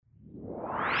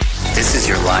This is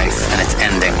your life, and it's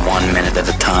ending 1 minute at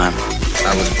a time.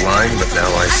 I was blind, but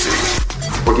now I see.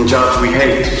 Working jobs we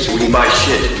hate, so we can buy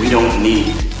shit we don't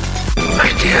need.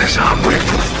 Ideas are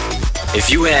worthless. If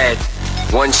you had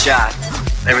one shot,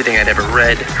 everything I'd ever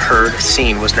read, heard,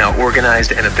 seen was now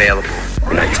organized and available.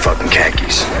 Now you fucking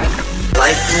khakis.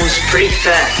 Life moves pretty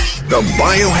fast. The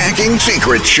Biohacking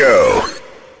Secret Show.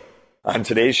 On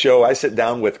today's show, I sit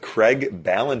down with Craig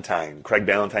Ballantyne. Craig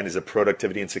Ballantyne is a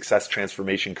productivity and success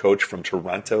transformation coach from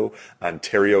Toronto,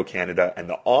 Ontario, Canada, and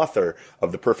the author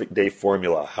of The Perfect Day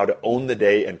Formula, How to Own the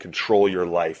Day and Control Your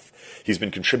Life. He's been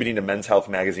contributing to Men's Health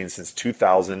magazine since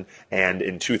 2000, and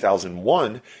in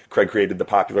 2001, Craig created the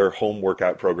popular home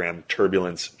workout program,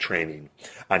 Turbulence Training.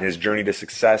 On his journey to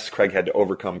success, Craig had to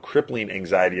overcome crippling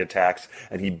anxiety attacks,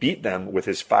 and he beat them with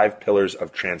his 5 pillars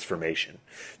of transformation.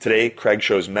 Today, Craig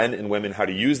shows men and women how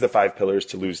to use the 5 pillars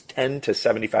to lose 10 to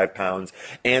 75 pounds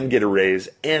and get a raise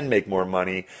and make more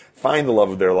money, find the love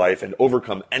of their life, and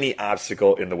overcome any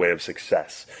obstacle in the way of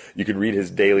success. You can read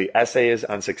his daily essays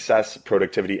on success,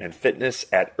 productivity, and fitness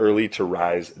at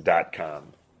earlytorise.com.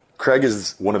 Craig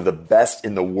is one of the best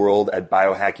in the world at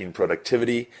biohacking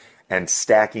productivity and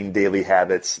stacking daily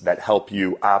habits that help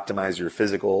you optimize your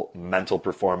physical, mental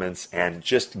performance, and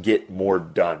just get more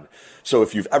done. So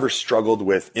if you've ever struggled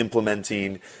with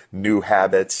implementing new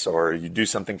habits, or you do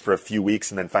something for a few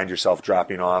weeks and then find yourself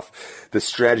dropping off, the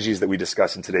strategies that we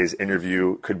discuss in today's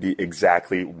interview could be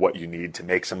exactly what you need to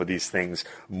make some of these things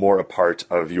more a part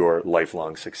of your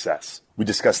lifelong success. We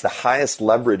discuss the highest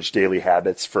leverage daily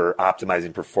habits for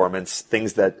optimizing performance,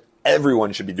 things that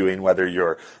everyone should be doing, whether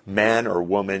you're man or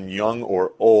woman, young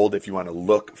or old, if you want to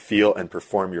look, feel, and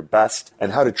perform your best,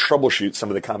 and how to troubleshoot some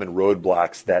of the common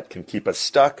roadblocks that can keep us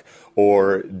stuck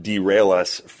or derail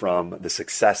us from the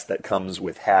success that comes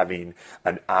with having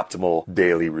an optimal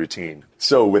daily routine.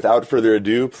 So without further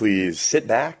ado, please sit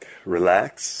back,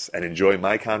 relax, and enjoy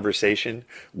my conversation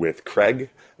with Craig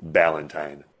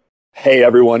Ballantyne. Hey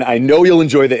everyone, I know you'll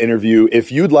enjoy the interview.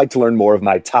 If you'd like to learn more of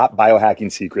my top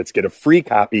biohacking secrets, get a free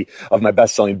copy of my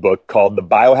best-selling book called The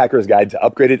Biohacker's Guide to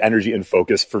Upgraded Energy and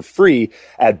Focus for free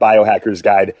at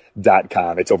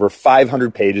biohackersguide.com. It's over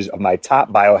 500 pages of my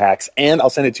top biohacks, and I'll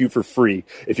send it to you for free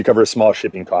if you cover a small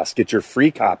shipping cost. Get your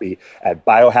free copy at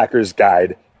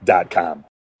biohackersguide.com.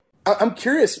 I'm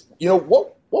curious,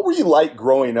 what were you like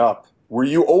growing up? Were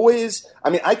you always,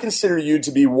 I consider you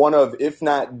to be one of, if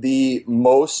not the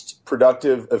most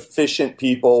productive, efficient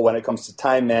people when it comes to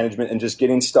time management and just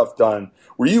getting stuff done.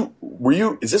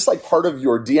 Is this like part of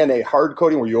your DNA hard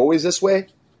coding? Were you always this way?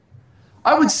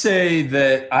 I would say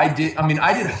that I did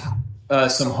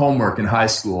some homework in high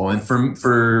school, and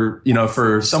for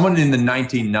someone in the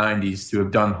 1990s to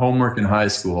have done homework in high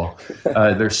school,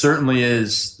 there certainly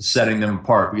is setting them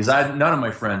apart, because none of my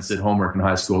friends did homework in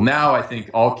high school. Now I think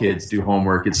all kids do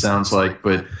homework, it sounds like,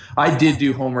 but I did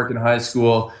do homework in high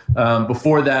school.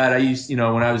 Before that, I used, when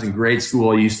I was in grade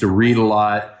school, I used to read a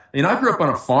lot. I grew up on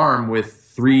a farm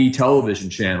with 3 television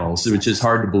channels, which is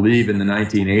hard to believe in the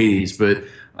 1980s, but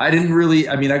I didn't really,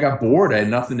 I got bored. I had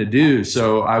nothing to do.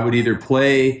 So I would either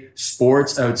play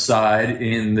sports outside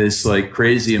in this like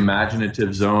crazy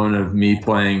imaginative zone of me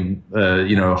playing,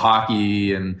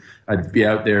 hockey, and I'd be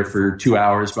out there for 2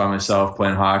 hours by myself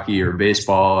playing hockey or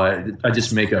baseball. I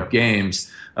just make up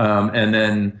games. And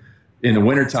then in the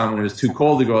wintertime when it was too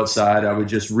cold to go outside, I would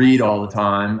just read all the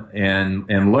time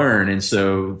and learn. And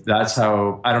so that's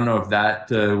how, I don't know if that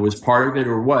was part of it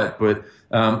or what, but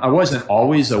I wasn't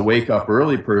always a wake up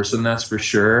early person, that's for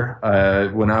sure.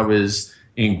 When I was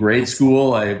in grade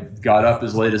school, I got up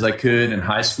as late as I could. In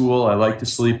high school, I liked to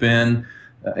sleep in.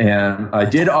 And I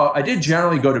did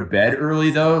generally go to bed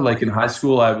early though. Like in high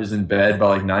school, I was in bed by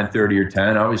like 9:30 or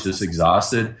 10. I was just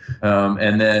exhausted.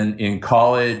 And then in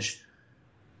college,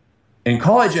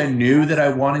 I knew that I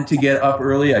wanted to get up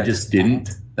early. I just didn't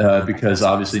because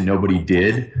obviously nobody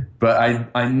did. But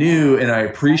I knew and I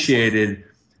appreciated.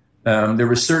 There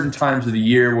were certain times of the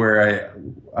year where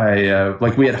I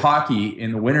like we had hockey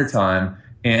in the wintertime,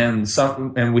 and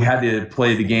we had to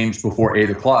play the games before 8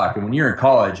 o'clock. And when you're in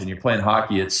college and you're playing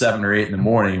hockey at 7 or 8 in the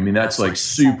morning, that's like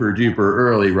super duper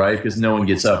early, right? Because no one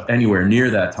gets up anywhere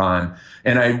near that time.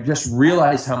 And I just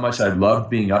realized how much I loved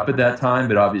being up at that time,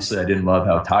 but obviously I didn't love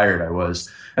how tired I was.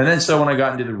 And then so when I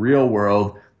got into the real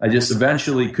world, I just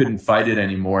eventually couldn't fight it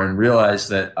anymore and realized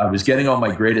that I was getting all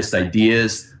my greatest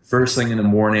ideas first thing in the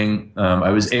morning. I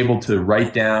was able to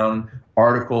write down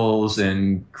articles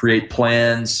and create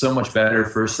plans so much better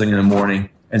first thing in the morning.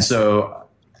 And so,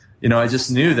 I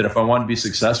just knew that if I wanted to be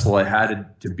successful, I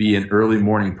had to be an early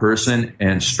morning person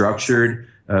and structured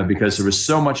because there was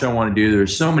so much I want to do. There were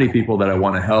so many people that I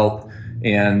want to help.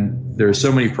 And there are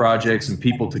so many projects and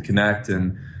people to connect,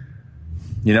 and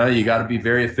you got to be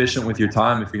very efficient with your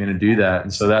time if you're going to do that.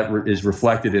 And so that is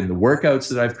reflected in the workouts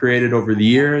that I've created over the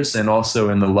years, and also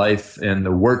in the life and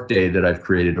the work day that I've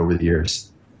created over the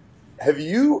years. Have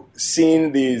you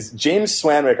seen these? James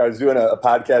Swanwick, I was doing a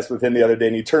podcast with him the other day,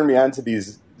 and he turned me on to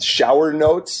these shower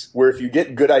notes, where if you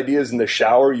get good ideas in the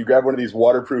shower, you grab one of these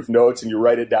waterproof notes and you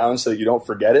write it down so that you don't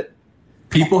forget it.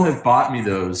 People have bought me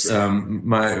those.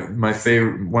 My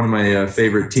favorite, one of my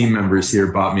favorite team members here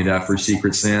bought me that for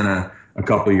Secret Santa a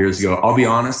couple of years ago. I'll be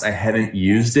honest, I haven't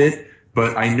used it,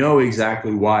 but I know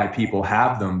exactly why people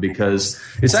have them, because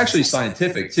it's actually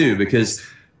scientific too, because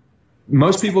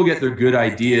most people get their good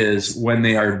ideas when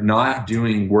they are not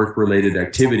doing work-related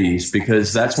activities,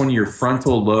 because that's when your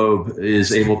frontal lobe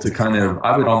is able to kind of,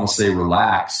 I would almost say,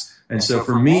 relax. And so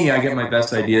for me, I get my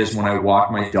best ideas when I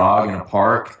walk my dog in a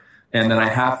park, and then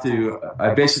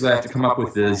I basically have to come up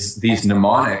with these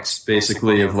mnemonics,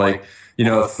 basically, of like,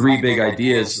 3 big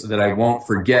ideas that I won't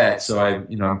forget. So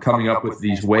I'm coming up with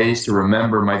these ways to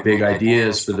remember my big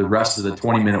ideas for the rest of the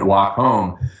 20-minute walk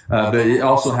home. But it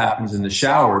also happens in the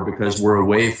shower, because we're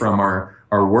away from our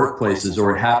workplaces,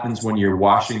 or it happens when you're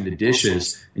washing the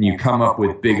dishes and you come up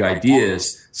with big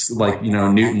ideas, like,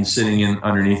 Newton sitting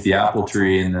underneath the apple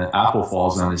tree and the apple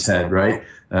falls on his head, right?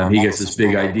 He gets this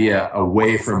big idea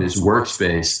away from his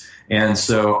workspace. And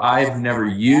so I've never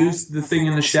used the thing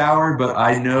in the shower, but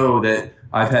I know that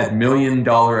I've had $1 million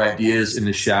ideas in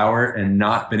the shower and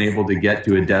not been able to get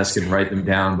to a desk and write them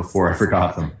down before I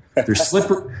forgot them. They're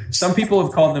slippery. Some people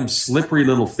have called them slippery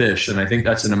little fish, and I think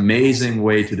that's an amazing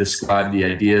way to describe the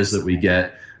ideas that we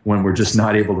get when we're just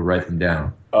not able to write them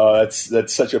down. Oh,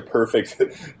 that's such a perfect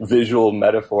visual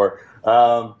metaphor.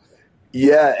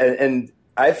 And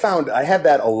I found I have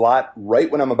that a lot right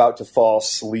when I'm about to fall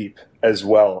asleep as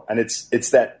well. And it's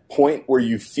that point where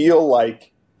you feel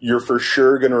like you're for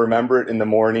sure going to remember it in the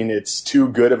morning. It's too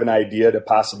good of an idea to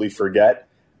possibly forget.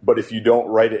 But if you don't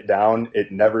write it down,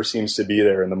 it never seems to be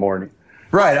there in the morning.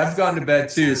 Right. I've gone to bed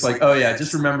too. It's like, oh yeah,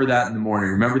 just remember that in the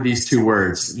morning. Remember these 2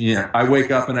 words. Yeah. I wake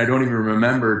up and I don't even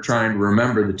remember trying to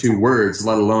remember the 2 words,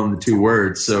 let alone the 2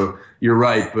 words. So you're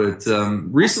right. But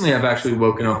recently I've actually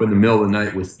woken up in the middle of the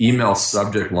night with email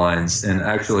subject lines, and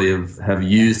actually have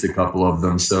used a couple of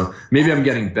them. So maybe I'm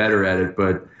getting better at it,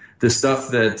 but the stuff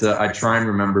that I try and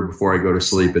remember before I go to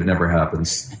sleep, it never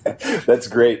happens. That's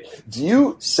great. Do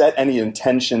you set any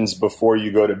intentions before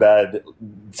you go to bed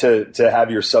to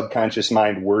have your subconscious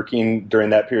mind working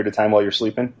during that period of time while you're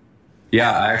sleeping?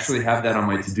 Yeah, I actually have that on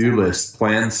my to-do list,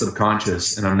 plan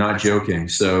subconscious, and I'm not joking.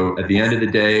 So at the end of the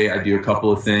day, I do a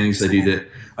couple of things. I do that.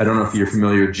 I don't know if you're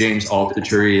familiar with James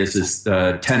Altucher. He has this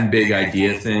 10 big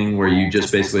idea thing where you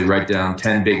just basically write down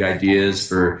 10 big ideas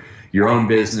for your own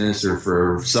business or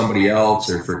for somebody else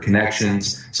or for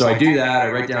connections. So I do that.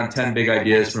 I write down 10 big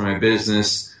ideas for my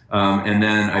business, and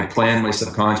then I plan my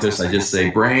subconscious. I just say,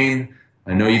 brain,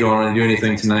 I know you don't want to do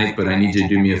anything tonight, but I need you to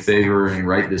do me a favor and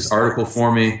write this article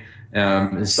for me.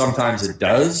 And sometimes it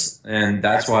does, and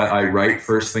that's why I write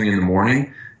first thing in the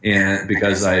morning, and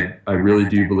because I really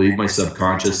do believe my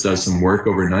subconscious does some work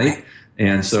overnight.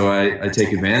 And so I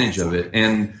take advantage of it.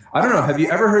 And I don't know, have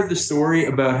you ever heard the story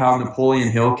about how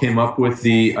Napoleon Hill came up with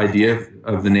the idea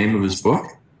of the name of his book?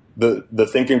 The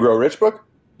Think and Grow Rich book?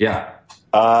 Yeah.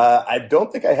 I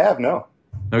don't think I have, no.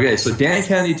 Okay, so Dan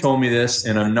Kennedy told me this,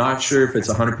 and I'm not sure if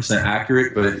it's 100%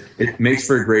 accurate, but it makes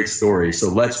for a great story. So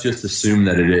let's just assume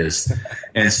that it is.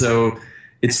 And so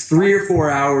it's 3 or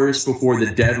 4 hours before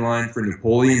the deadline for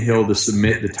Napoleon Hill to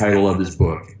submit the title of his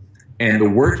book. And the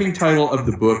working title of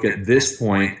the book at this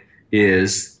point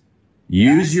is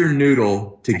Use Your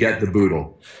Noodle to Get the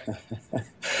Boodle.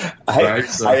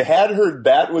 I had heard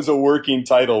that was a working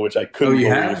title, which I couldn't believe.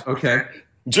 Have? Okay.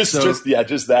 Just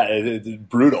that. It's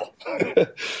brutal.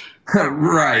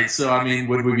 Right. So, I mean,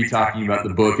 would we be talking about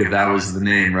the book if that was the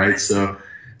name, right? So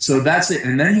that's it.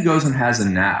 And then he goes and has a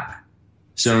nap.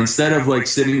 So instead of like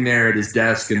sitting there at his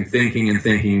desk and thinking,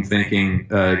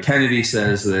 Kennedy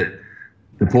says that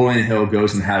Napoleon Hill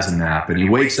goes and has a nap, and he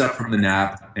wakes up from the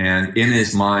nap, and in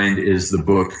his mind is the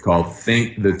book called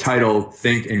Think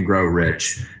and Grow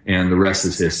Rich, and the rest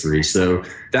is history. So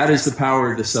that is the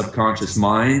power of the subconscious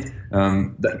mind.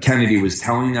 Kennedy was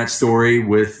telling that story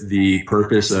with the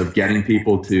purpose of getting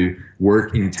people to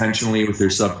work intentionally with their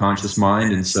subconscious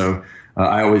mind, and so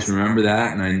I always remember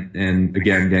that. And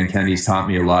again, Dan Kennedy's taught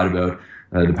me a lot about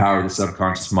the power of the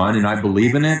subconscious mind, and I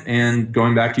believe in it. And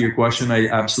going back to your question, I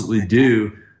absolutely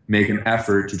do make an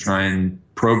effort to try and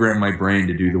program my brain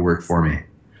to do the work for me.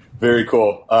 Very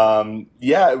cool.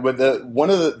 But one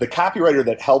of the copywriter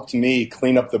that helped me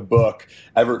clean up the book,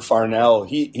 Everett Farnell,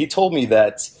 he told me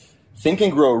that Think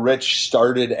and Grow Rich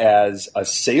started as a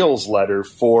sales letter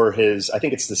for his, I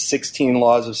think it's the 16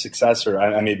 Laws of Success, or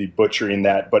I may be butchering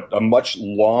that, but a much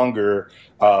longer,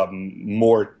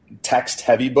 more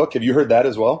text-heavy book. Have you heard that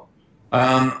as well?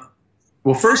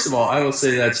 Well, first of all, I will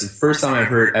say that's the first time I've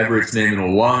heard Everett's name in a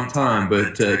long time,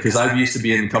 but because I've used to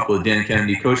be in a couple of Dan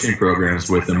Kennedy coaching programs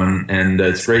with him, and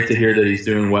it's great to hear that he's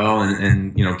doing well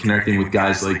and connecting with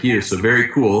guys like you. So very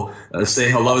cool. Say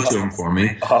hello to him for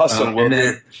me. Awesome.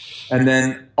 And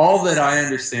then all that I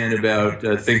understand about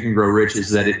Think and Grow Rich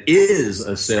is that it is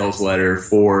a sales letter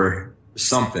for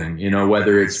something,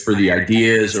 whether it's for the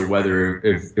ideas or whether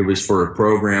if it was for a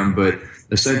program, but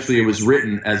essentially it was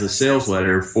written as a sales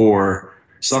letter for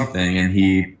something, and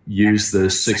he used the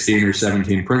 16 or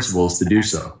 17 principles to do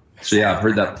so. So yeah, I've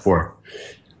heard that before.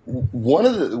 One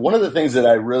of the things that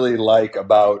I really like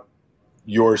about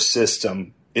your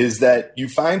system is that you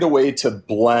find a way to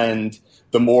blend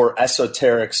the more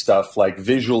esoteric stuff like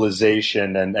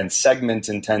visualization and segment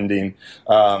intending,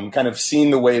 kind of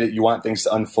seeing the way that you want things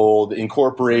to unfold,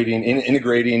 integrating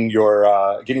getting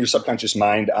your subconscious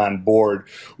mind on board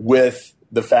with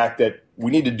the fact that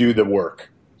we need to do the work.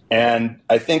 And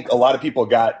I think a lot of people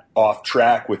got off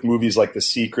track with movies like The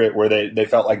Secret, where they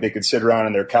felt like they could sit around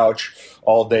on their couch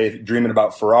all day dreaming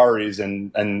about Ferraris,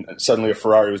 and suddenly a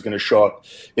Ferrari was going to show up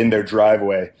in their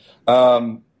driveway.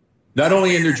 Not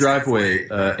only in their driveway,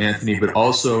 Anthony, but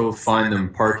also find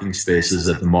them parking spaces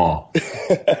at the mall.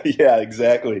 Yeah,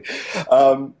 exactly.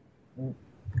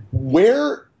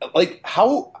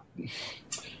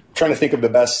 Trying to think of the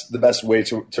best way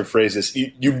to phrase this.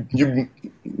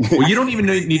 Well, you don't even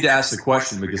need to ask the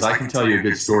question, because I can tell you a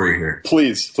good story here.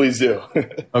 Please do.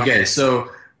 Okay, so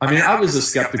I was a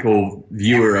skeptical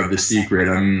viewer of The Secret.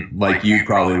 I'm like you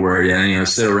probably were.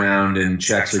 Sit around and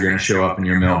checks are going to show up in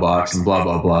your mailbox and blah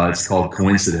blah blah. It's called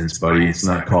coincidence, buddy. It's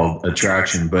not called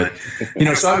attraction. But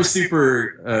so I was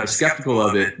super skeptical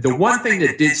of it. The one thing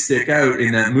that did stick out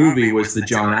in that movie was the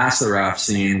John Assaraf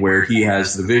scene where he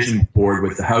has the vision board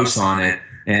with the house on it,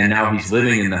 and now he's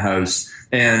living in the house.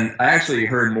 And I actually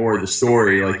heard more of the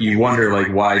story. Like, you wonder,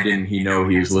 why didn't he know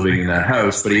he was living in that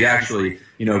house? But he actually,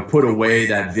 put away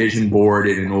that vision board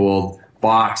in an old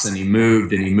box, and he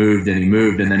moved and he moved and he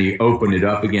moved, and then he opened it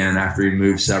up again after he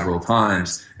moved several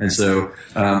times. And so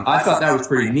I thought that was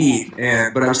pretty neat,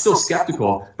 but I was still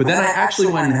skeptical. But then I actually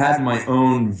went and had my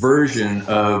own version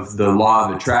of the law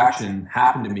of attraction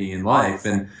happen to me in life.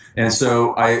 And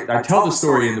so I tell the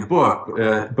story in the book,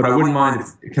 but I wouldn't mind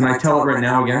can I tell it right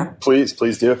now again?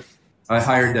 Please do. I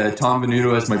hired Tom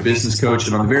Venuto as my business coach,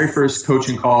 and on the very first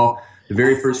coaching call, the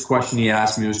very first question he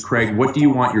asked me was, Craig, what do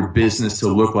you want your business to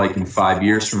look like in 5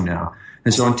 years from now?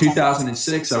 And so in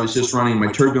 2006, I was just running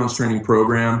my turbulence training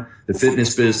program, the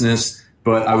fitness business,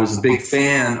 but I was a big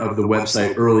fan of the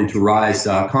website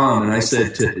earlytorise.com. And I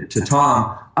said to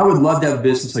Tom, I would love to have a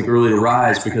business like Early to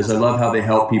Rise, because I love how they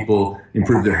help people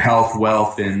improve their health,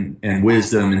 wealth, and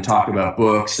wisdom, and talk about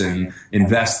books and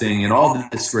investing and all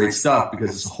this great stuff, because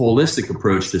it's a holistic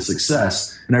approach to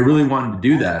success. And I really wanted to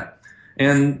do that.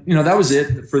 And, that was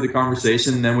it for the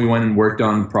conversation. Then we went and worked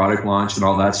on product launch and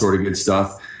all that sort of good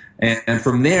stuff. And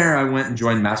from there, I went and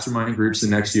joined mastermind groups the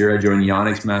next year. I joined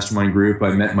Yannick's mastermind group.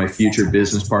 I met my future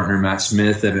business partner, Matt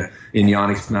Smith, in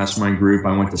Yannick's mastermind group.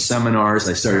 I went to seminars.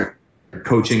 I started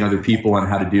coaching other people on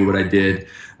how to do what I did.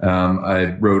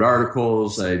 I wrote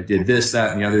articles. I did this,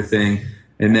 that, and the other thing.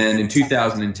 And then in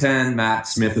 2010, Matt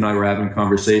Smith and I were having a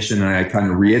conversation, and I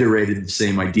kind of reiterated the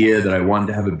same idea that I wanted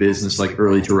to have a business like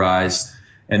Early to Rise.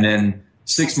 And then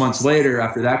 6 months later,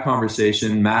 after that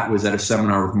conversation, Matt was at a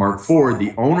seminar with Mark Ford,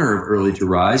 the owner of Early to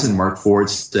Rise. And Mark Ford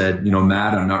said,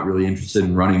 Matt, I'm not really interested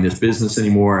in running this business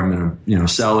anymore. I'm going to,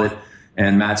 sell it.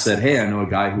 And Matt said, hey, I know a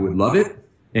guy who would love it.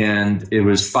 And it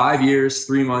was 5 years,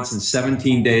 3 months, and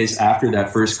 17 days after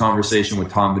that first conversation with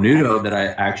Tom Venuto that I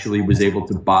actually was able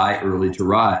to buy Early to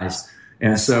Rise.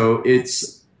 And so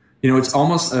it's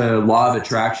almost a law of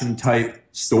attraction type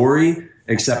story,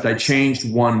 except I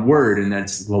changed one word, and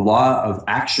that's the law of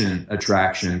action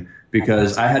attraction,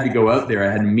 because I had to go out there.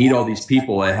 I had to meet all these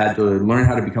people. I had to learn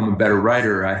how to become a better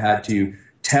writer. I had to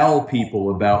tell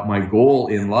people about my goal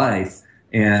in life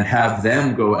and have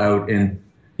them go out and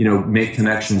make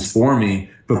connections for me.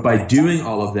 But by doing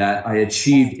all of that, I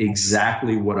achieved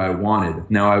exactly what I wanted.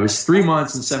 Now, I was 3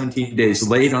 months and 17 days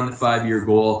late on the 5-year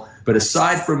goal. But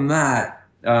aside from that,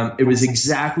 it was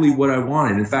exactly what I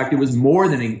wanted. In fact, it was more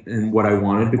than what I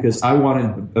wanted, because I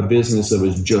wanted a business that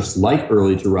was just like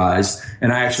Early to Rise,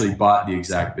 and I actually bought the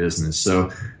exact business.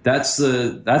 So that's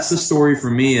the story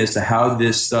for me as to how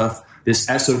this stuff, this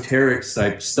esoteric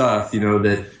type stuff,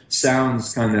 that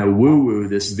sounds kind of woo-woo,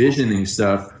 this visioning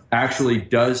stuff, actually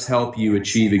does help you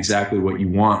achieve exactly what you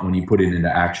want when you put it into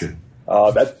action.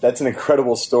 That's an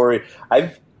incredible story.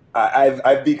 I've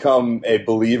become a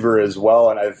believer as well,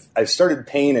 and I've started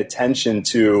paying attention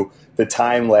to the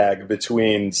time lag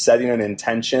between setting an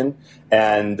intention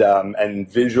and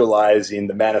visualizing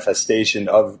the manifestation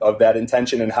of that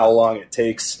intention and how long it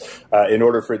takes in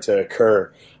order for it to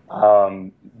occur.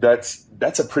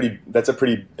 That's a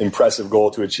pretty impressive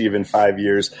goal to achieve in 5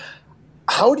 years.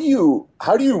 How do you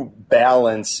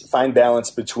find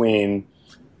balance between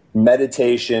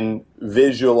meditation,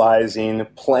 visualizing,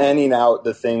 planning out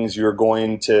the things you're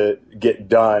going to get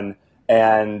done,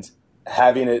 and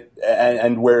having it,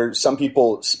 and where some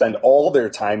people spend all their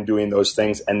time doing those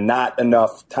things and not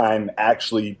enough time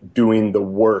actually doing the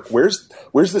work? Where's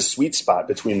the sweet spot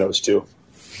between those two?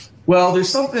 Well, there's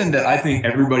something that I think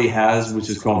everybody has, which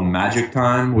is called magic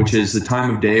time, which is the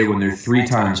time of day when they're 3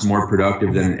 times more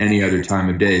productive than any other time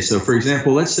of day. So, for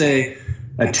example, let's say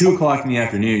at 2 o'clock in the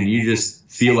afternoon, you just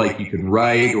feel like you can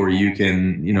write or you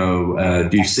can,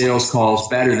 do sales calls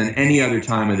better than any other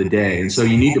time of the day. And so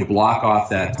you need to block off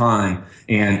that time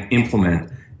and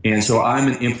implement. And so I'm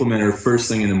an implementer first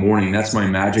thing in the morning. That's my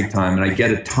magic time. And I get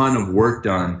a ton of work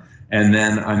done. And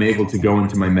then I'm able to go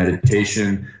into my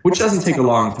meditation, which doesn't take a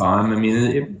long time. I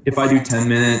mean, if I do 10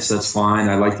 minutes, that's fine.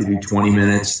 I like to do 20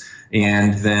 minutes.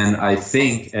 And then I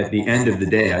think at the end of the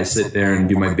day, I sit there and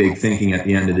do my big thinking at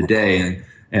the end of the day.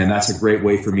 And that's a great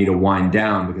way for me to wind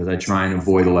down, because I try and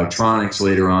avoid electronics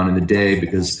later on in the day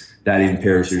because that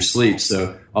impairs your sleep.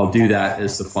 So I'll do that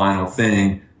as the final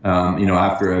thing,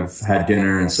 after I've had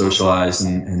dinner and socialized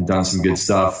and done some good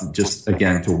stuff, just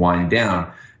again to wind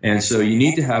down. And so you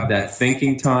need to have that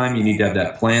thinking time. You need to have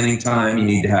that planning time. You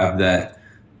need to have that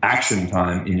action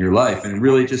time in your life. And it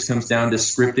really just comes down to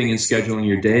scripting and scheduling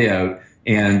your day out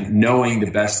and knowing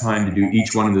the best time to do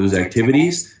each one of those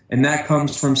activities. And that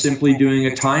comes from simply doing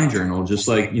a time journal, just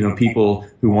like, people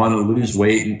who want to lose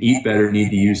weight and eat better need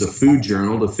to use a food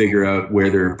journal to figure out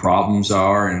where their problems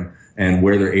are and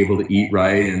where they're able to eat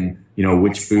right and,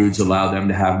 which foods allow them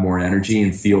to have more energy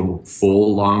and feel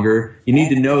full longer. You need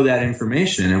to know that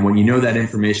information. And when you know that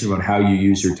information about how you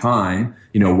use your time,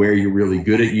 where you're really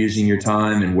good at using your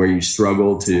time and where you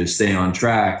struggle to stay on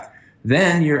track,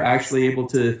 then you're actually able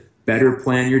to better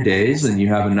plan your days, and you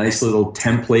have a nice little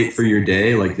template for your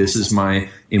day. Like, this is my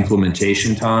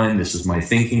implementation time. This is my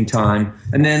thinking time.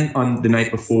 And then on the night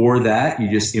before that,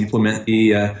 you just implement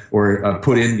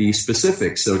put in the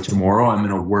specifics. So tomorrow I'm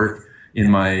going to work in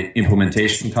my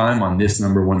implementation time on this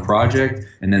number 1 project.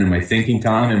 And then in my thinking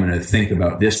time, I'm going to think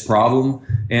about this problem,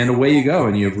 and away you go.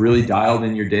 And you have really dialed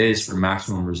in your days for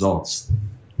maximum results.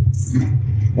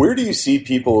 Where do you see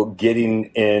people getting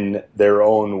in their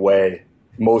own way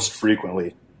most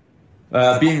frequently?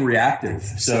 Being reactive.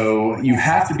 So you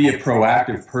have to be a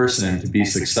proactive person to be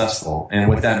successful. And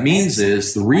what that means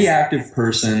is the reactive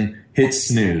person hits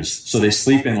snooze. So they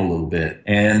sleep in a little bit,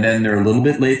 and then they're a little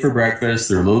bit late for breakfast.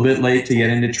 They're a little bit late to get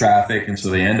into traffic. And so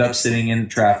they end up sitting in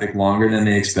traffic longer than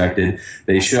they expected.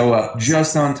 They show up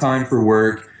just on time for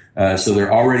work. So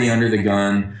they're already under the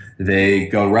gun. They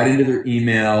go right into their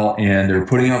email and they're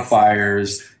putting out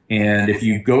fires. And if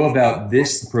you go about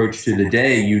this approach to the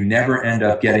day, you never end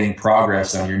up getting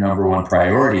progress on your number 1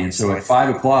 priority. And so at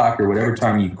 5 o'clock or whatever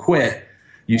time you quit,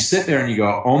 you sit there and you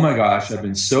go, oh my gosh, I've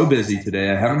been so busy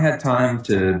today. I haven't had time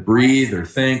to breathe or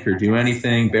think or do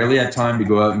anything. Barely had time to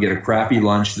go out and get a crappy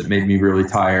lunch that made me really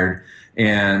tired.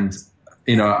 And,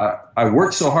 I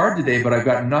worked so hard today, but I've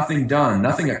got nothing done,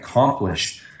 nothing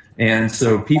accomplished. And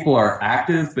so people are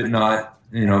active, but not,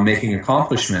 making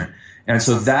accomplishment. And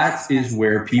so that is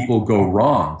where people go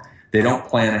wrong. They don't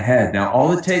plan ahead. Now,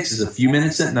 all it takes is a few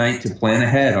minutes at night to plan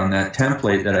ahead on that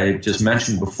template that I just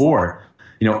mentioned before.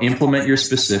 Implement your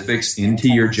specifics into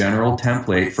your general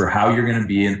template for how you're going to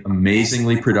be an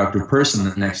amazingly productive person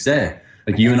the next day.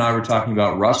 Like you and I were talking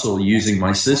about Russell using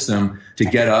my system to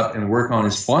get up and work on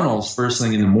his funnels first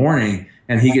thing in the morning,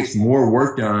 and he gets more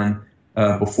work done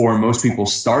before most people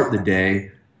start the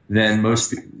day than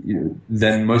most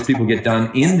people get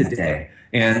done in the day.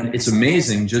 And it's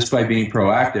amazing just by being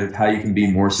proactive how you can be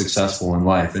more successful in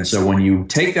life. And so when you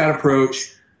take that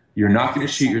approach, you're not going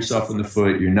to shoot yourself in the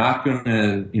foot. You're not going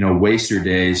to, waste your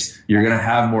days. You're going to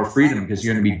have more freedom because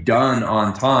you're going to be done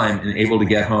on time and able to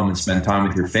get home and spend time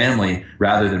with your family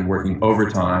rather than working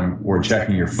overtime or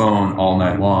checking your phone all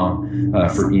night long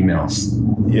for emails.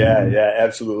 Yeah,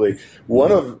 absolutely.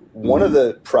 One of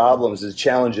the problems, the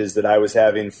challenges that I was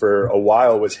having for a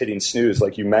while was hitting snooze,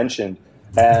 like you mentioned.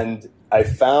 And I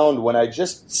found when I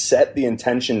just set the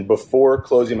intention before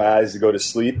closing my eyes to go to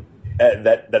sleep,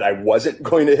 that I wasn't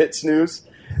going to hit snooze,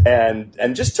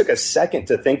 and just took a second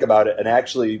to think about it and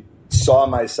actually saw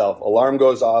myself. Alarm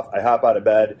goes off, I hop out of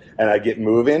bed, and I get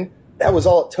moving. That was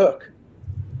all it took.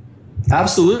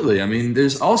 Absolutely. I mean,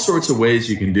 there's all sorts of ways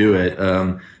you can do it,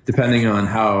 depending on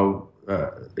how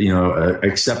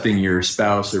accepting your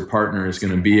spouse or partner is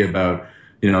going to be about,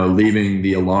 leaving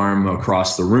the alarm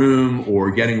across the room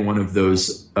or getting one of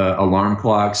those alarm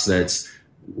clocks that's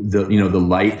the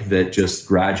light that just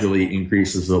gradually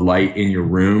increases the light in your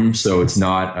room. So it's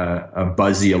not a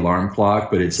buzzy alarm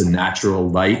clock, but it's a natural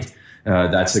light.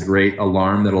 That's a great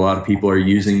alarm that a lot of people are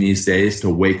using these days to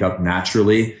wake up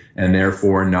naturally and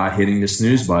therefore not hitting the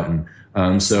snooze button.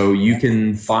 So you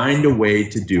can find a way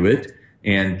to do it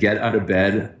and get out of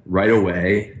bed right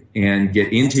away and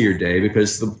get into your day,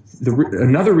 because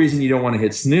another reason you don't want to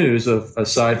hit snooze,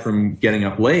 aside from getting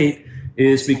up late,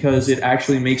 is because it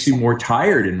actually makes you more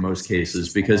tired in most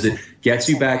cases, because it gets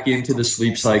you back into the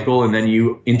sleep cycle and then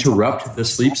you interrupt the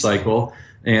sleep cycle.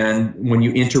 And when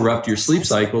you interrupt your sleep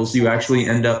cycles, you actually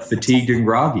end up fatigued and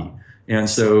groggy. And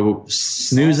so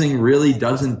snoozing really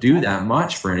doesn't do that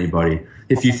much for anybody.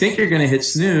 If you think you're going to hit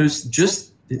snooze, just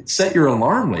set your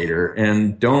alarm later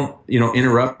and don't,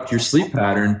 interrupt your sleep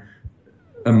pattern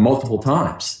multiple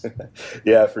times.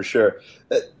 Yeah, for sure.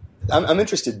 I'm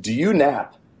interested. Do you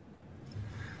nap?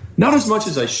 Not as much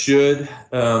as I should,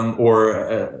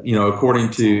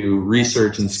 according to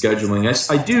research and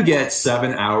scheduling. I do get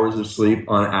 7 hours of sleep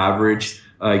on average.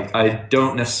 I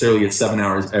don't necessarily get 7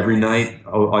 hours every night.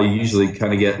 I usually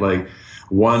kind of get like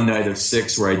one night of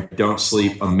 6 where I don't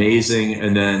sleep amazing,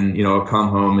 and then I'll come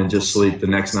home and just sleep the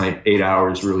next night 8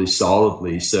 hours really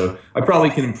solidly. So I probably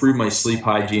can improve my sleep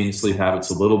hygiene, sleep habits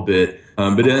a little bit.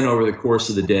 But then over the course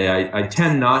of the day, I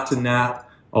tend not to nap,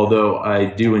 although I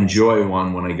do enjoy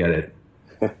one when I get it.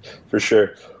 For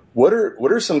sure. What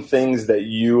are some things that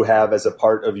you have as a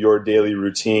part of your daily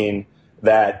routine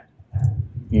that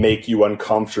make you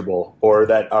uncomfortable, or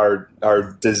that are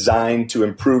designed to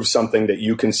improve something that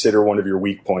you consider one of your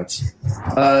weak points?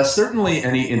 Certainly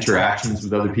any interactions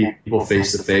with other people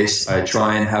face to face. I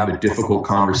try and have a difficult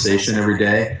conversation every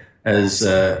day. As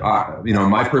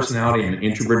my personality, I'm an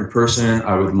introverted person.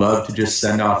 I would love to just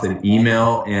send off an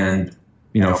email and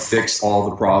fix all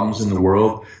the problems in the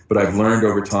world. But I've learned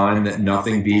over time that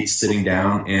nothing beats sitting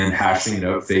down and hashing it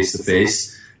out face to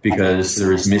face, because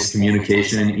there is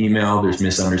miscommunication in email. There's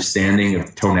misunderstanding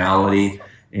of tonality,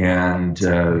 and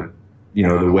the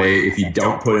way, if you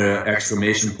don't put an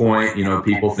exclamation point,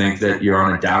 people think that you're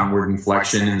on a downward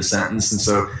inflection in the sentence. And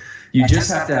so you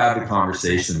just have to have the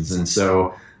conversations. And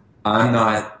so I'm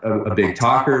not a big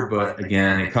talker, but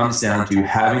again, it comes down to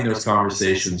having those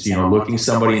conversations, looking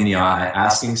somebody in the eye,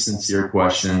 asking sincere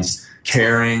questions,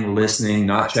 caring, listening,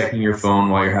 not checking your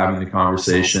phone while you're having the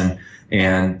conversation,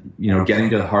 and, getting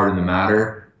to the heart of the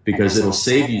matter, because it'll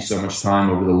save you so much time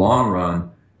over the long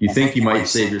run. You think you might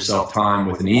save yourself time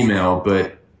with an email,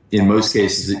 but in most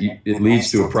cases, it leads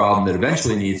to a problem that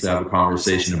eventually needs to have a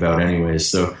conversation about anyways.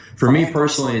 So for me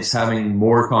personally, it's having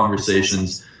more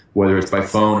conversations, whether it's by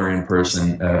phone or in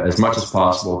person, as much as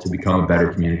possible to become a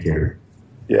better communicator.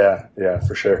 Yeah,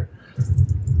 for sure.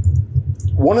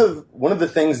 One of the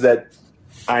things that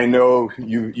I know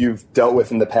you've dealt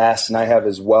with in the past, and I have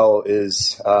as well,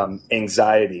 is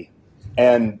anxiety.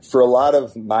 And for a lot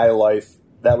of my life,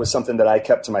 that was something that I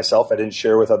kept to myself. I didn't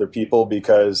share with other people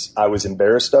because I was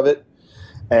embarrassed of it.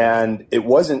 And it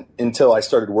wasn't until I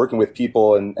started working with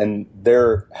people and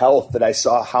their health that I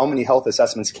saw how many health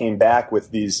assessments came back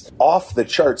with these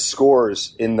off-the-chart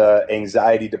scores in the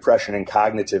anxiety, depression, and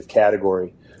cognitive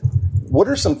category. What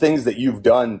are some things that you've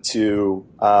done to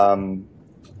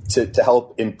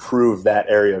help improve that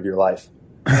area of your life?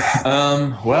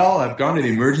 Well, I've gone to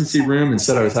the emergency room and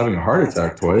said I was having a heart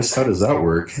attack twice. How does that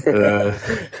work?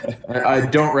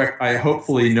 I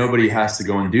hopefully nobody has to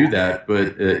go and do that, but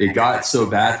it got so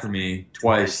bad for me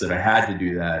twice that I had to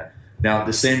do that. Now, at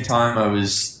the same time, I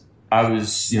was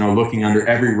looking under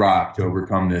every rock to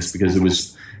overcome this, because it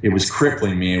was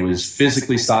crippling me. It was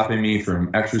physically stopping me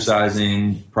from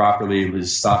exercising properly. It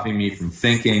was stopping me from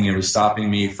thinking. It was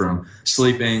stopping me from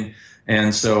sleeping.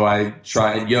 And so I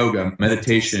tried yoga,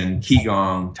 meditation,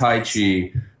 qigong, tai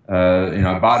chi.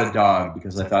 I bought a dog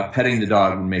because I thought petting the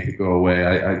dog would make it go away.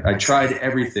 I tried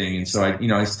everything. And so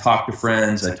I talked to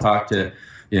friends. I talked to,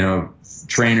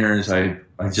 trainers. I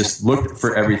just looked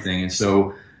for everything. And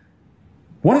so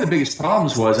one of the biggest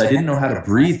problems was I didn't know how to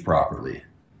breathe properly.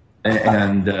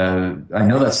 And I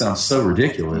know that sounds so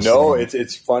ridiculous. No,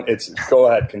 it's fun. Go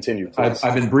ahead, continue, please.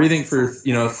 I've been breathing for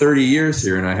 30 years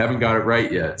here, and I haven't got it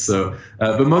right yet. So,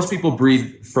 but most people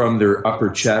breathe from their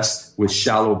upper chest with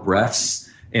shallow breaths,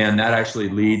 And that actually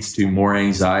leads to more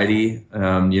anxiety.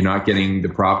 You're not getting the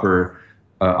proper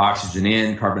oxygen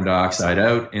in, carbon dioxide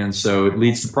out. And so it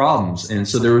leads to problems. And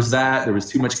so there was that. There was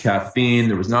too much caffeine.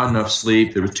 There was not enough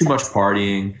sleep. There was too much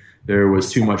partying. There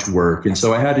was too much work. And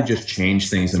so I had to just change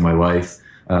things in my life.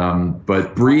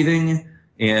 But breathing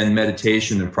and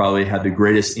meditation have probably had the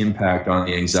greatest impact on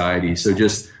the anxiety. So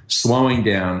just slowing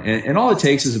down. And all it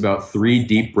takes is about 3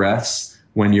 deep breaths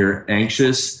when you're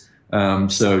anxious.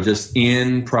 So just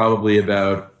in probably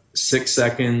about 4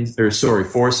 seconds,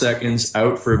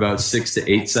 out for about 6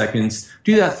 to 8 seconds.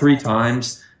 Do that 3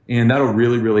 times, and that'll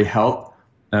really, really help.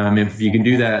 If you can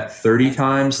do that 30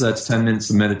 times, that's 10 minutes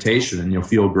of meditation, and you'll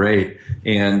feel great.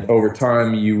 And over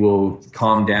time, you will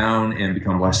calm down and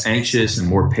become less anxious and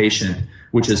more patient,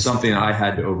 which is something I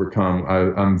had to overcome.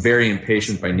 I'm very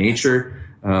impatient by nature.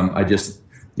 I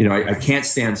can't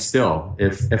stand still.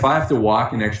 If I have to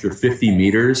walk an extra 50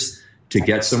 meters to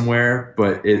get somewhere,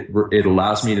 but it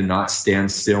allows me to not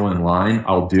stand still in line,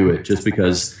 I'll do it just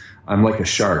because I'm like a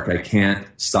shark. I can't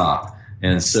stop.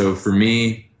 And so for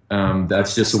me,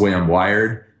 that's just the way I'm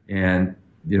wired. And,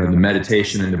 the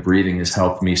meditation and the breathing has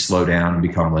helped me slow down and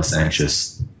become less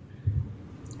anxious.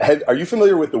 Are you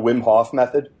familiar with the Wim Hof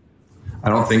method? I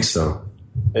don't think so.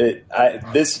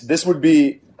 This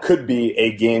could be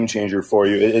a game changer for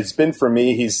you. It's been for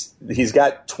me. He's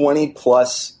got 20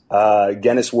 plus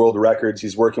Guinness World Records.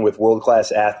 He's working with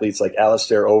world-class athletes like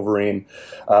Alistair Overeem.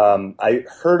 I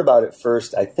heard about it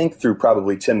first, I think, through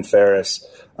probably Tim Ferriss,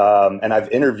 and I've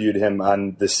interviewed him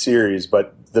on this series,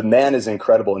 but the man is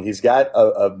incredible, and he's got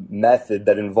a method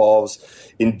that involves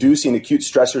inducing acute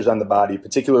stressors on the body,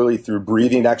 particularly through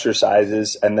breathing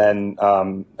exercises, and then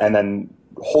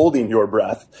holding your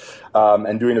breath,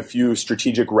 and doing a few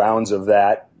strategic rounds of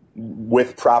that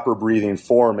with proper breathing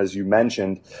form, as you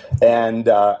mentioned, and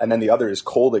then the other is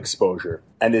cold exposure.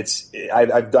 And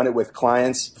I've done it with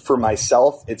clients. For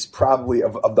myself, it's probably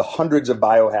of the hundreds of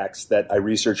biohacks that I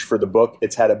researched for the book,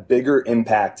 it's had a bigger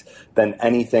impact than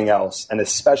anything else. And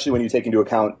especially when you take into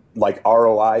account like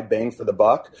ROI, bang for the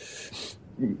buck,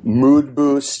 mood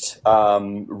boost,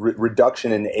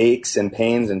 reduction in aches and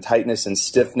pains and tightness and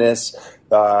stiffness.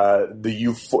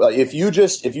 If you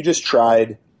just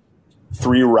tried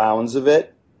 3 rounds of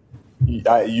it,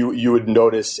 you would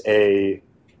notice a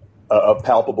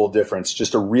palpable difference,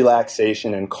 just a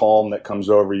relaxation and calm that comes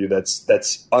over you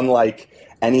that's unlike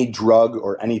any drug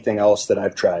or anything else that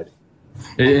I've tried.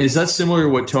 Is that similar to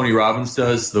what Tony Robbins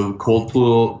does, the cold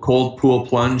pool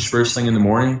plunge first thing in the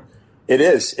morning? It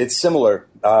is. It's similar.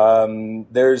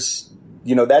 There's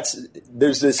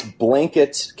this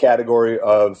blanket category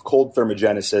of cold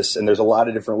thermogenesis, and there's a lot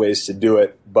of different ways to do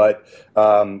it. But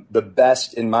the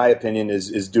best, in my opinion,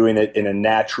 is doing it in a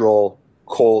natural,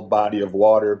 cold body of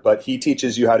water. But he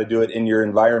teaches you how to do it in your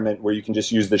environment, where you can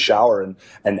just use the shower and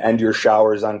end your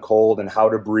showers on cold, and how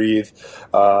to breathe.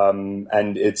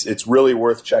 And it's really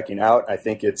worth checking out. I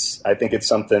think it's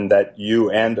something that you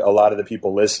and a lot of the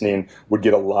people listening would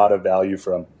get a lot of value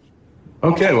from.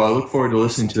 Okay, well, I look forward to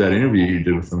listening to that interview you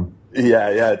did with them.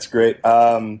 Yeah, it's great.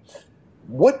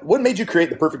 What made you create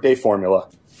the Perfect Day formula?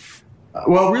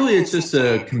 Well, really, it's just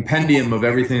a compendium of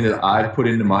everything that I've put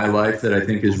into my life that I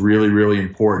think is really, really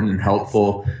important and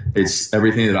helpful. It's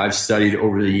everything that I've studied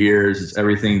over the years. It's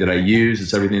everything that I use.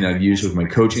 It's everything that I've used with my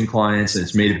coaching clients, and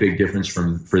it's made a big difference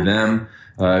for them.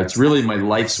 It's really my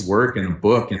life's work in a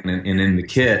book and in the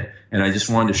kit, and I just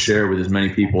wanted to share with as many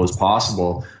people as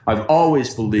possible. I've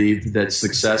always believed that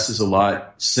success is a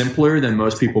lot simpler than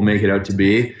most people make it out to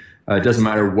be. It doesn't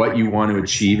matter what you want to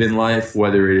achieve in life,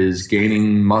 whether it is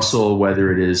gaining muscle,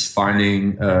 whether it is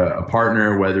finding a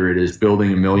partner, whether it is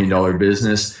building $1 million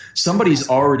business. Somebody's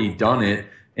already done it,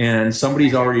 and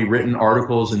somebody's already written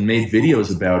articles and made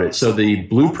videos about it. So the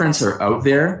blueprints are out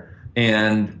there,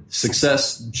 and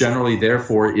success generally,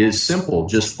 therefore, is simple.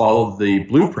 Just follow the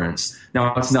blueprints.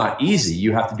 Now, it's not easy.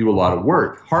 You have to do a lot of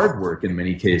work, hard work in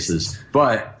many cases,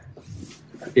 but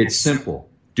it's simple.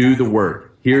 Do the work.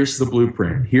 Here's the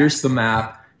blueprint. Here's the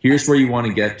map. Here's where you want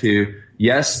to get to.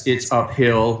 Yes, it's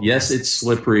uphill. Yes, it's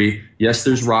slippery. Yes,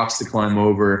 there's rocks to climb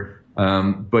over.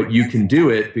 But you can do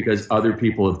it because other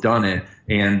people have done it.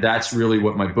 And that's really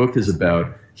what my book is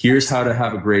about. Here's how to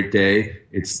have a great day.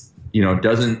 It's,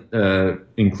 doesn't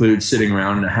include sitting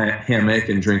around in a hammock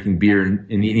and drinking beer and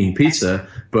eating pizza,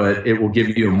 but it will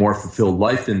give you a more fulfilled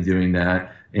life than doing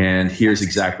that. And here's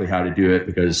exactly how to do it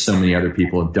because so many other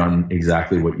people have done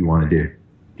exactly what you want to do.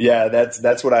 Yeah,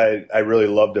 that's what I really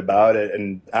loved about it,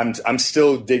 and I'm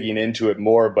still digging into it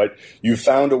more. But you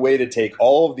found a way to take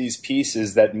all of these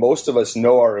pieces that most of us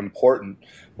know are important,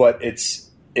 but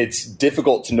it's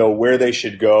difficult to know where they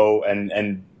should go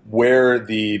and where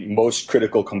the most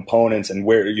critical components and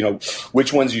where,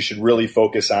 which ones you should really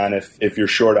focus on if you're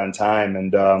short on time.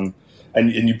 And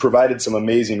you provided some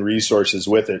amazing resources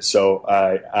with it. So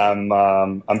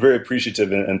I'm very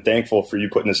appreciative and thankful for you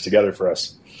putting this together for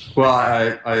us. Well,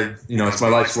 I it's my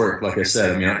life's work. Like I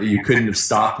said, I mean, you couldn't have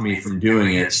stopped me from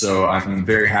doing it. So I'm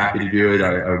very happy to do it.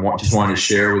 I just wanted to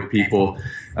share with people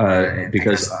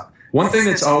because one thing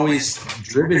that's always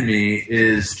driven me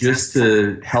is just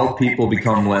to help people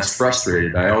become less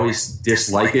frustrated. I always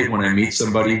dislike it when I meet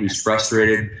somebody who's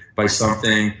frustrated by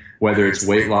something, whether it's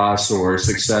weight loss or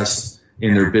success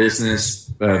in their business,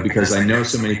 because I know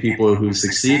so many people who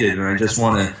succeeded, and I just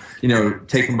want to,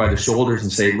 take them by the shoulders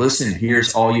and say, listen,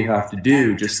 here's all you have to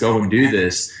do. Just go and do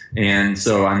this. And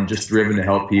so I'm just driven to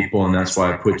help people, and that's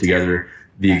why I put together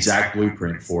the exact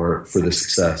blueprint for the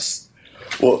success.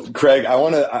 Well, Craig,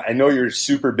 I know you're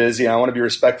super busy. I want to be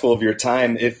respectful of your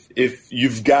time. If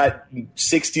you've got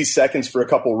 60 seconds for a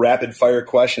couple rapid fire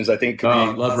questions, I think.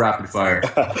 I love rapid fire.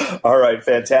 All right.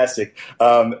 Fantastic.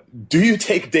 Do you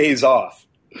take days off?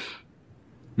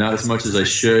 Not as much as I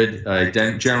should.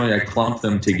 Generally, I clump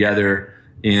them together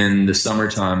in the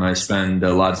summertime. I spend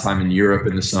a lot of time in Europe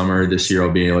in the summer. This year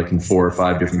I'll be in 4 or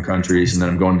 5 different countries, and then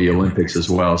I'm going to the Olympics as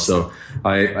well. So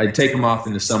I take them off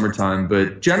in the summertime.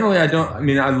 But generally I don't. I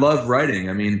mean, I love writing.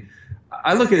 I mean,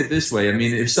 I look at it this way. I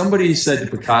mean, if somebody said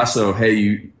to Picasso,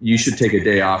 hey, you should take a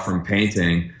day off from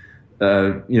painting,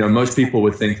 most people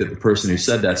would think that the person who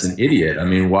said that's an idiot. I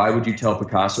mean, why would you tell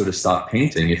Picasso to stop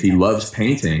painting if he loves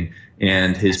painting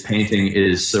and his painting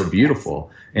is so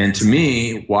beautiful? And to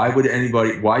me,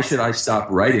 why should I stop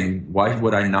writing? Why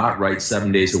would I not write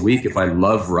 7 days a week if I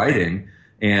love writing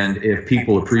and if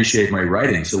people appreciate my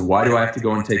writing? So why do I have to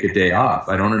go and take a day off?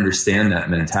 I don't understand that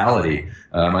mentality.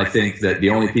 I think that the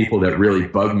only people that really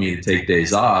bug me to take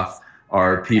days off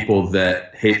are people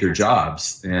that hate their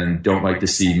jobs and don't like to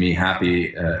see me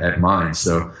happy at mine.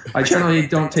 So I generally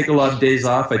don't take a lot of days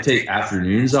off. I take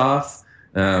afternoons off,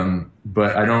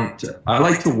 but I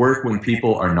like to work when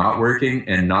people are not working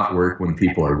and not work when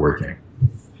people are working.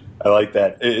 I like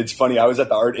that. It's funny. I was at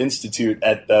the Art Institute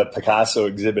at the Picasso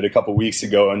exhibit a couple weeks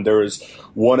ago, and there was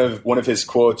one of his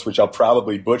quotes, which I'll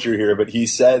probably butcher here, but he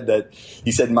said,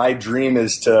 my dream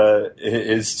is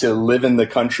to live in the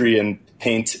country and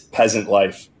paint peasant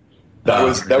life.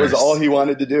 That was all he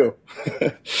wanted to do.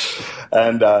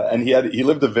 And he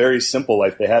lived a very simple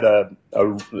life. They had a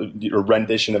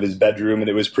rendition of his bedroom, and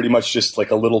it was pretty much just like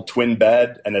a little twin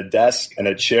bed and a desk and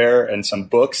a chair and some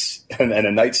books and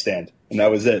a nightstand. And that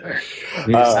was it.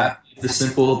 He's happy at the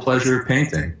simple pleasure of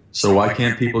painting. So why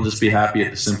can't people just be happy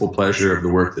at the simple pleasure of the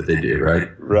work that they do, right?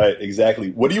 Right,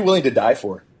 exactly. What are you willing to die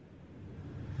for?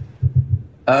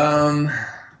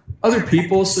 Other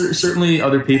people, certainly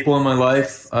other people in my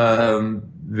life.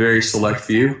 Very select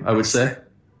few, I would say.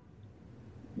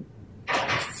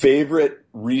 Favorite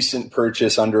recent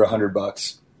purchase under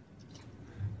 $100?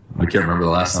 I can't remember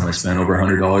the last time I spent over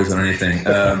 $100 on anything.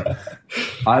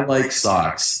 I like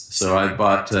socks, so I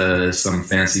bought some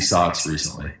fancy socks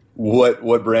recently.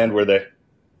 What brand were they?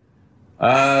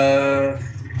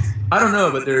 I don't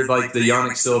know, but they're like the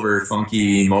Yannick Silver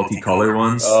funky multicolor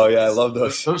ones. Oh yeah, I love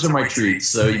those. Those are my treats.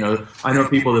 So I know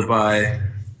people that buy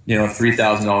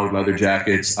 $3,000 leather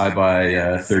jackets. I buy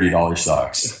 $30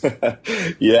 socks.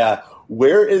 Yeah.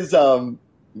 Where is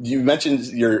you mentioned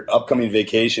your upcoming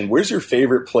vacation. Where's your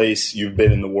favorite place you've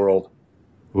been in the world?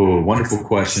 Oh, wonderful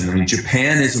question. I mean,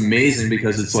 Japan is amazing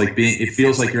because it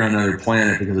feels like you're on another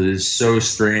planet because it is so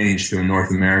strange to a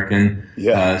North American.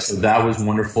 Yeah. So that was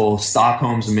wonderful.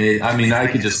 Stockholm's amazing. I mean, I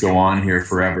could just go on here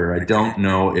forever. I don't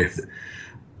know if.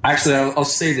 Actually, I'll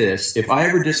say this. If I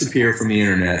ever disappear from the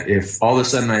internet, if all of a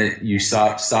sudden you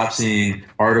stop seeing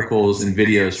articles and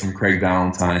videos from Craig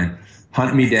Ballantyne,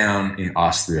 hunt me down in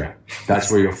Austria.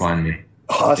 That's where you'll find me.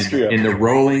 Austria. In the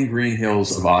rolling green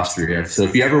hills of Austria. So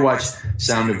if you ever watch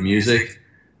Sound of Music,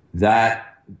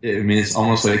 it's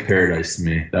almost like paradise to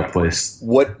me, that place.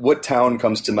 What town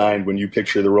comes to mind when you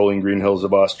picture the rolling green hills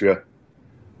of Austria?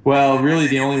 Well, really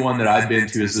the only one that I've been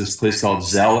to is this place called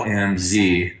Zell am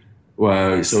See.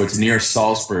 So it's near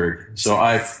Salzburg. So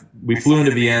we flew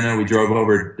into Vienna. We drove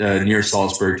over near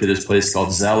Salzburg to this place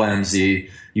called Zell am See.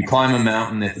 You climb a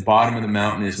mountain. At the bottom of the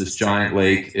mountain is this giant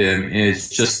lake. And it's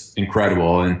just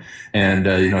incredible. And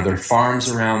there are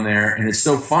farms around there. And it's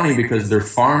so funny because they're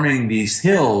farming these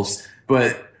hills,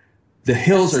 but the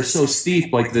hills are so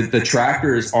steep, like the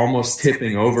tractor is almost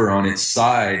tipping over on its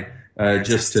side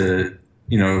just to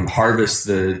harvest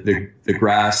the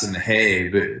grass and the hay,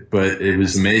 but it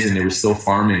was amazing. They were still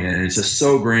farming it, and it's just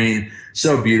so green,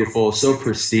 so beautiful, so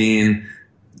pristine.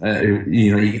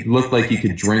 You looked like you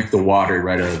could drink the water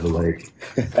right out of the lake.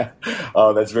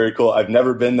 Oh, that's very cool. I've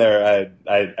never been there.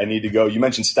 I need to go. You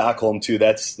mentioned Stockholm too.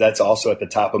 That's also at the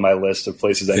top of my list of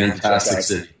places I need to check out. Fantastic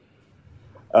city.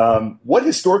 What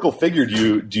historical figure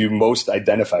do you most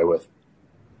identify with?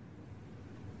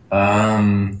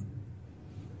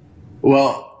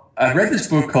 Well, I've read this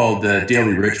book called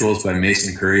Daily Rituals by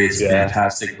Mason Curry. It's a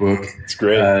fantastic book. It's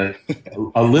great. a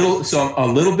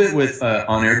little bit with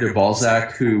Honoré de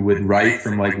Balzac, who would write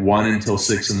from like 1 until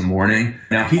 6 in the morning.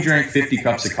 Now, he drank 50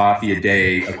 cups of coffee a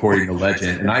day, according to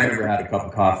legend, and I've never had a cup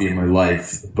of coffee in my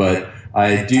life, but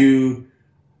I do.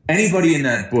 Anybody in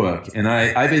that book, and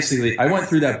I went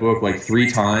through that book like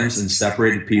 3 times and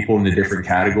separated people into different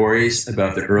categories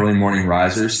about the early morning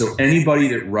risers. So anybody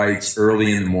that writes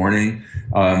early in the morning,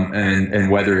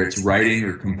 and whether it's writing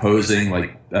or composing,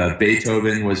 like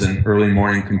Beethoven was an early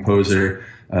morning composer,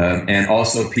 and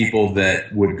also people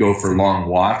that would go for long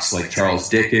walks, like Charles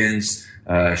Dickens,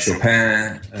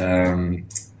 Chopin,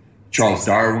 Charles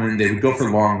Darwin. They would go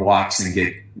for long walks and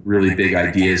get really big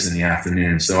ideas in the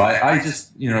afternoon. So I just,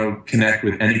 connect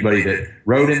with anybody that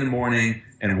wrote in the morning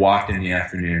and walked in the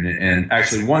afternoon. And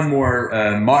actually one more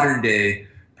modern day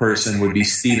person would be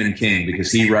Stephen King,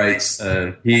 because he writes,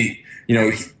 when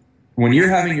you're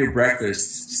having your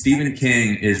breakfast, Stephen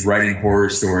King is writing horror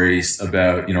stories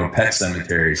about, pet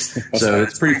cemeteries. So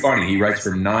it's pretty funny. He writes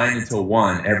from 9 until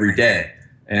 1 every day.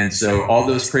 And so all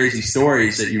those crazy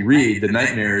stories that you read, the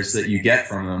nightmares that you get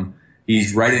from them,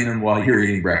 he's writing them while you're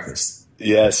eating breakfast.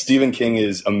 Yeah, Stephen King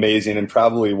is amazing and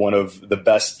probably one of the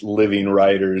best living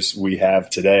writers we have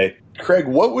today. Craig,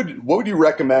 what would you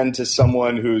recommend to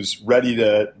someone who's ready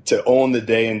to own the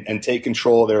day and take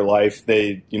control of their life?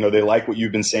 They like what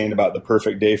you've been saying about the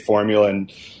perfect day formula,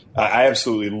 and I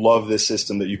absolutely love this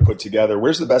system that you put together.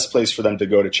 Where's the best place for them to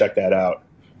go to check that out?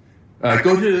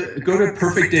 Go to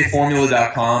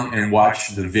perfectdayformula.com and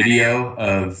watch the video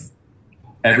of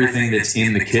everything that's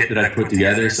in the kit that I put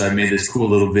together. So I made this cool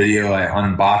little video. I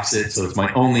unbox it. So it's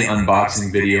my only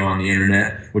unboxing video on the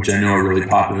internet, which I know are really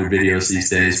popular videos these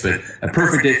days. But at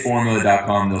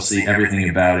perfectdayformula.com, they'll see everything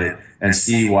about it and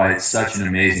see why it's such an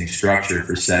amazing structure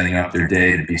for setting up their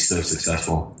day to be so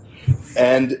successsul.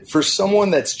 And for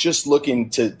someone that's just looking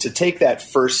to take that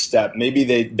first step, maybe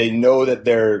they know that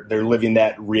they're living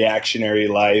that reactionary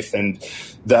life, and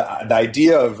the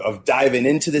idea of diving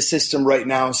into the system right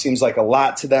now seems like a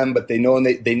lot to them, but they know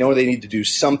they need to do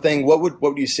something. What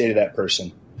would you say to that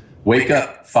person? Wake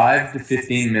up 5 to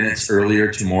 15 minutes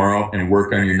earlier tomorrow and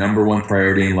work on your number one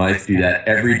priority in life. Do that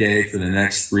every day for the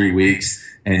next 3 weeks,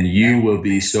 and you will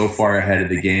be so far ahead of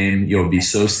the game. You'll be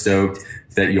so stoked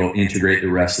that you'll integrate the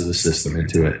rest of the system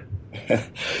into it.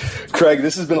 Craig,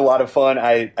 this has been a lot of fun.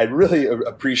 I really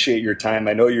appreciate your time.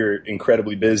 I know you're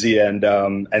incredibly busy, and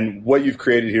what you've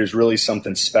created here is really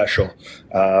something special.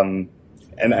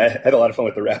 And I had a lot of fun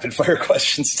with the rapid fire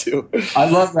questions too. I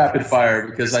love rapid fire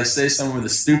because I say some of the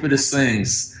stupidest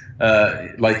things.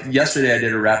 Like yesterday I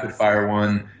did a rapid fire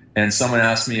one, and someone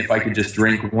asked me if I could just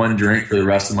drink one drink for the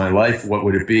rest of my life, what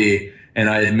would it be? And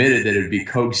I admitted that it would be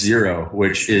Coke Zero,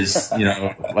 which is, but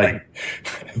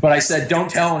I said,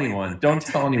 don't tell anyone on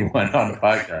the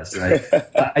podcast. Right?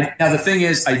 Now, the thing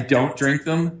is, I don't drink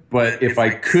them, but if I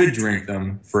could drink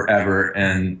them forever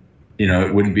and,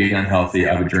 it wouldn't be unhealthy,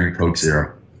 I would drink Coke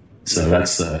Zero. So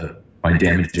that's my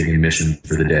damaging admission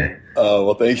for the day.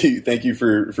 Well, thank you. Thank you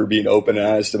for being open and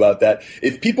honest about that.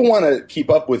 If people want to keep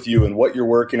up with you and what you're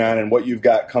working on and what you've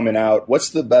got coming out, what's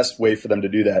the best way for them to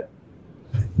do that?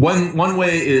 One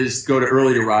way is go to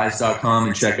earlytorise.com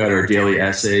and check out our daily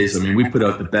essays. I mean, we put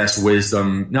out the best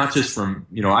wisdom, not just from,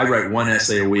 I write one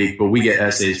essay a week, but we get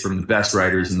essays from the best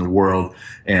writers in the world.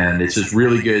 And it's just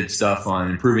really good stuff on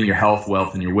improving your health,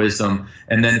 wealth, and your wisdom.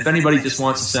 And then if anybody just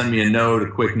wants to send me a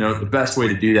quick note, the best way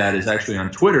to do that is actually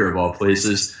on Twitter, of all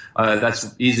places. That's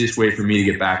the easiest way for me to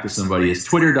get back to somebody is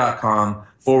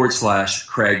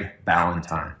twitter.com/Craig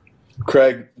Ballantyne.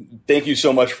 Craig, thank you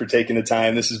so much for taking the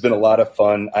time. This has been a lot of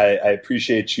fun. I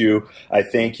appreciate you. I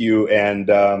thank you, and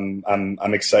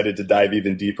I'm excited to dive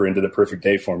even deeper into the perfect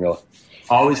day formula.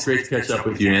 Always great to catch up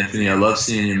with you, Anthony. I love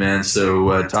seeing you, man.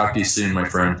 So talk to you soon, my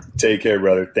friend. Take care,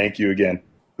 brother. Thank you again.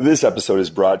 This episode is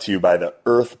brought to you by the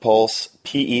Earth Pulse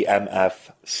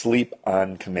PEMF Sleep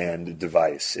on Command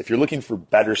device. If you're looking for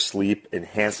better sleep,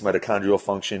 enhanced mitochondrial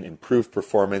function, improved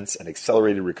performance, and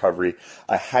accelerated recovery,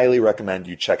 I highly recommend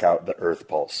you check out the Earth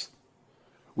Pulse.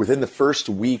 Within the first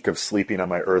week of sleeping on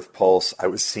my Earth Pulse, I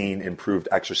was seeing improved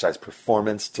exercise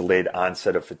performance, delayed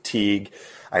onset of fatigue.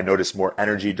 I noticed more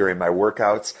energy during my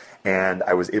workouts, and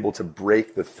I was able to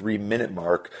break the 3-minute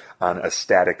mark on a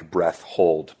static breath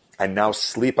hold. I now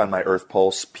sleep on my Earth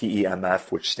Pulse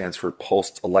PEMF, which stands for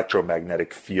Pulsed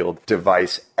Electromagnetic Field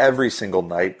device, every single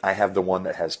night. I have the one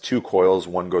that has 2 coils.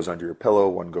 One goes under your pillow,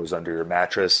 one goes under your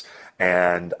mattress,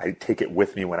 and I take it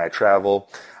with me when I travel.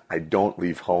 I don't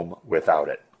leave home without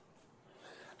it.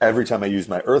 Every time I use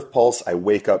my Earth Pulse, I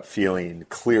wake up feeling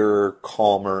clearer,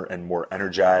 calmer, and more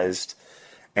energized.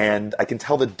 And I can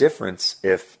tell the difference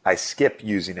if I skip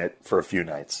using it for a few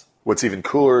nights. What's even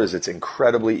cooler is it's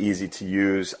incredibly easy to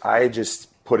use. I just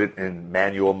put it in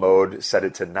manual mode, set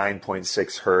it to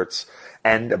 9.6 hertz,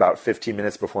 and about 15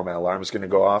 minutes before my alarm is going to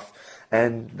go off.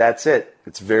 And that's it.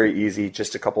 It's very easy,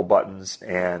 just a couple buttons,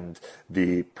 and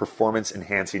the performance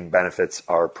enhancing benefits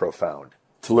are profound.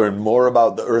 To learn more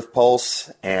about the Earth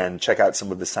Pulse and check out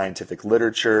some of the scientific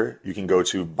literature, you can go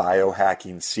to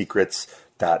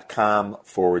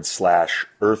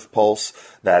biohackingsecrets.com/Earth Pulse.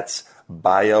 That's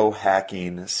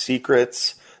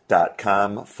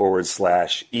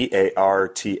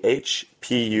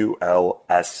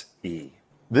biohackingsecrets.com/EARTHPULSE.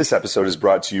 This episode is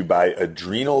brought to you by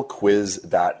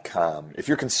adrenalquiz.com. If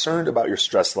you're concerned about your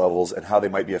stress levels and how they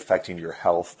might be affecting your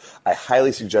health, I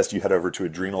highly suggest you head over to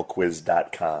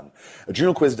adrenalquiz.com.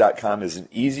 Adrenalquiz.com is an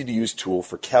easy-to-use tool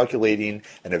for calculating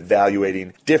and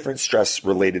evaluating different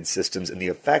stress-related systems and the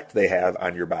effect they have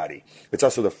on your body. It's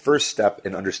also the first step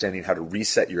in understanding how to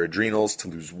reset your adrenals to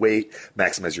lose weight,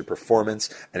 maximize your performance,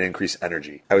 and increase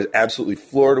energy. I was absolutely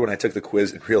floored when I took the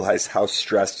quiz and realized how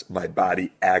stressed my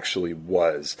body actually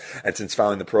was. And since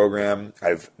following the program,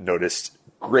 I've noticed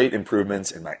great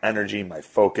improvements in my energy, my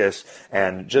focus,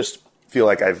 and just feel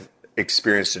like I've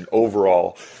experienced an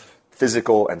overall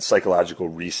physical and psychological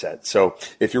reset. So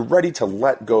if you're ready to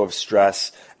let go of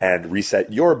stress and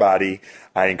reset your body,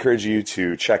 I encourage you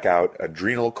to check out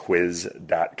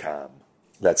adrenalquiz.com.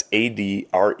 That's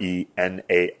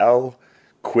ADRENAL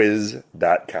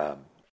quiz.com.